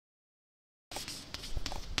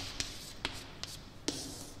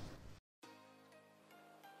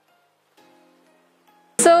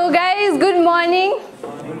morning.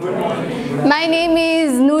 My name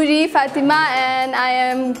is Noori Fatima and I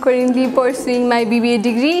am currently pursuing my BBA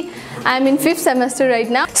degree. I am in 5th semester right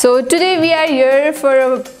now. So today we are here for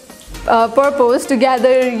a purpose to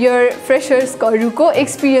gather your freshers ko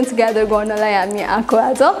experience gather garnalai hami aako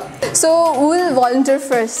aja. So who will volunteer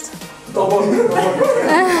first?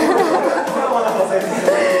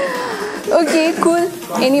 Okay, cool.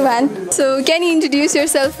 Anyone? So can you introduce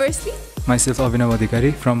yourself firstly? Myself Abhinav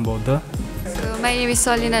Adhikari from Bodha. So my name is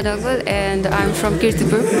Salina Dagwal and I'm from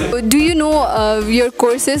Kirtipur. Do you know your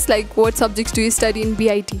courses, like what subjects do you study in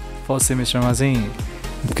BIT? First semester ma चाहिँ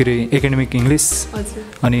academic English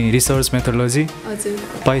अनि research methodology,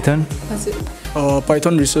 Python.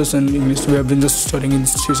 Python, research and English. We have been just studying in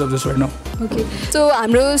 3 subjects right now. Okay. So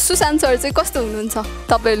हाम्रो Sushant sir चाहिँ कस्तो हुनुहुन्छ?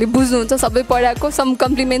 तपाईहरुले बुझ्नुहुन्छ सबै पढाएको? Some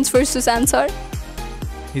compliments for Sushant sir.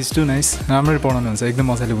 He's too nice. राम्ररी पढाउनुहुन्छ, एकदम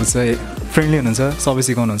मजाले बुझ्छ, फ्रेन्डली हुनुहुन्छ, सबै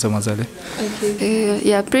सिकाउनुहुन्छ मजाले. Okay.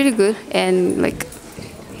 Yeah, pretty good, and like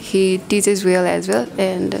he teaches well as well,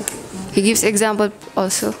 and he gives example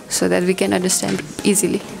also so that we can understand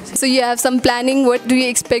easily. So you have some planning. What do you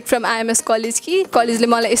expect from IIMS college ki? College le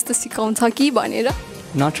मलाई यस्तो सिकाउँछ कि भनेर?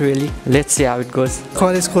 Not really. Let's see how it goes.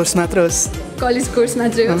 College course मात्र होस्. College course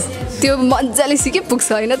मात्रै होस्. त्यो मज्जाले सिके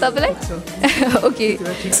पुग्छ हैन तपाईलाई? Okay.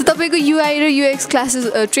 So तपाईको UI र UX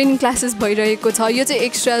classes training classes भइरहेको छ. यो चाहिँ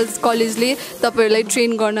एक्स्ट्रा कलेजले तपाईहरुलाई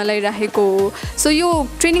ट्रेन गर्नलाई राखेको हो. So यो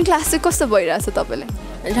ट्रेनिङ क्लास चाहिँ कस्तो भइराछ तपाईलाई?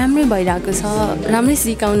 राम्रै भइराको छ, राम्रै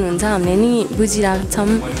सिकाउनुहुन्छ, हामीले नि बुझिरहेको छौं.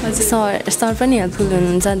 सर पनि हेल्पफुल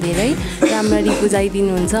हुनुहुन्छ, धेरै राम्ररी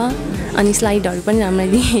बुझाइदिनुहुन्छ अनि स्लाइडहरु पनि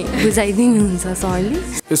राम्ररी बुझाइदिनुहुन्छ सरले.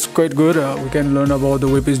 It's quite good. We can learn about the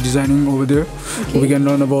web page designing over there. Okay. We can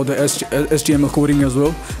learn about the HTML coding as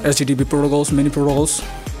well, HTTP protocols, many protocols.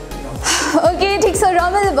 Okay, ठीक छ,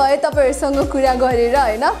 रमाइलो भयो तपाईहरुसँग कुरा गरेर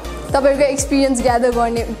हैन. तपाईहरुको एक्सपिरियन्स ग्यादर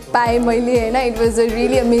गर्ने पाए मैले हैन. It was a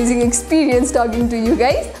really amazing experience talking to you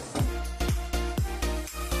guys.